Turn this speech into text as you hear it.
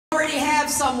have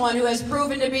someone who has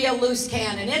proven to be a loose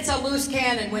cannon. It's a loose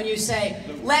cannon when you say,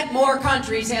 let more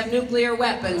countries have nuclear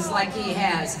weapons like he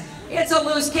has. It's a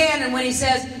loose cannon when he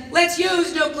says, let's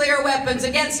use nuclear weapons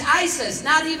against ISIS,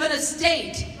 not even a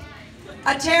state,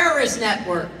 a terrorist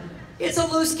network. It's a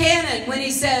loose cannon when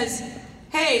he says,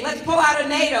 hey, let's pull out of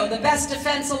NATO, the best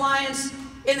defense alliance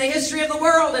in the history of the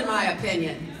world, in my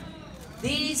opinion.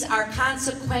 These are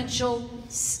consequential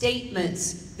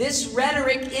statements. This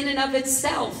rhetoric in and of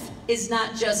itself is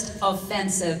not just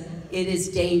offensive, it is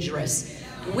dangerous.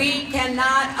 We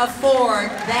cannot afford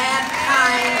that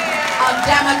kind of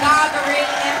demagoguery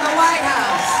in the White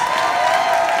House.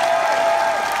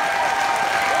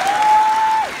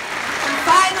 And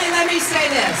finally, let me say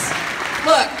this.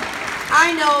 Look,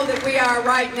 I know that we are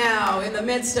right now in the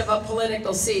midst of a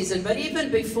political season, but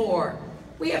even before,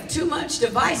 we have too much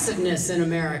divisiveness in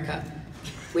America.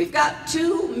 We've got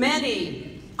too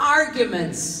many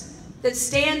arguments that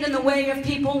stand in the way of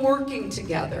people working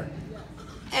together.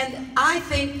 And I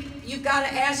think you've got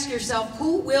to ask yourself,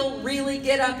 who will really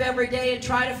get up every day and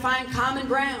try to find common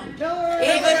ground?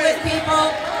 Even with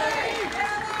people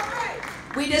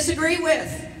we disagree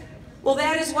with. Well,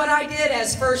 that is what I did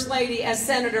as First Lady, as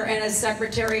Senator, and as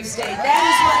Secretary of State. That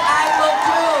is what I will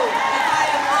do if I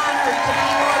am honored to be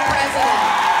your president.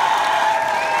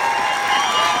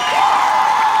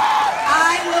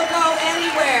 I will go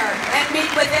anywhere and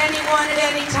meet with anyone at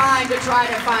any time to try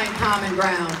to find common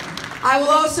ground. I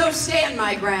will also stand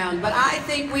my ground, but I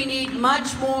think we need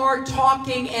much more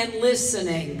talking and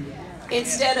listening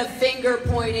instead of finger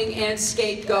pointing and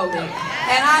scapegoating.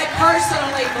 And I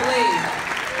personally believe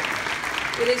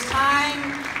it is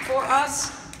time for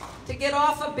us to get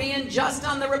off of being just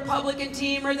on the Republican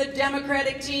team or the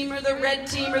Democratic team or the red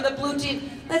team or the blue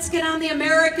team. Let's get on the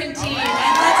American team and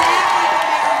let's act like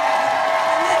Americans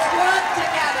and let's work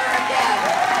together again.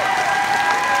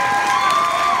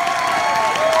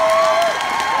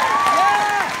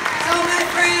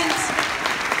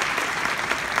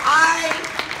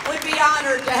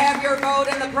 Honored to have your vote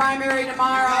in the primary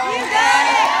tomorrow.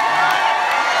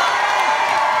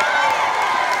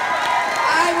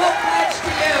 I will pledge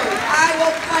to you, I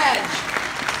will pledge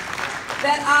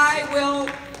that I will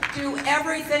do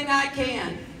everything I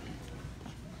can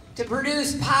to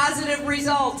produce positive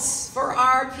results for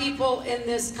our people in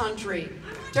this country,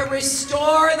 to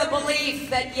restore the belief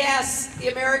that yes, the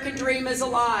American dream is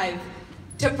alive,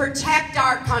 to protect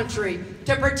our country,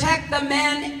 to protect the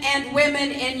men and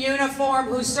women in uniform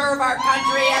who serve our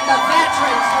country and the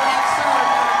veterans who have served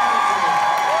our country.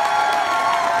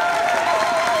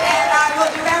 And I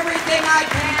will do everything I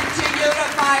can to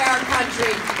unify our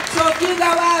country. So if you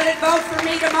go out and vote for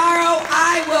me tomorrow,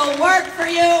 I will work for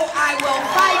you, I will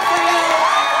fight for you,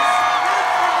 I will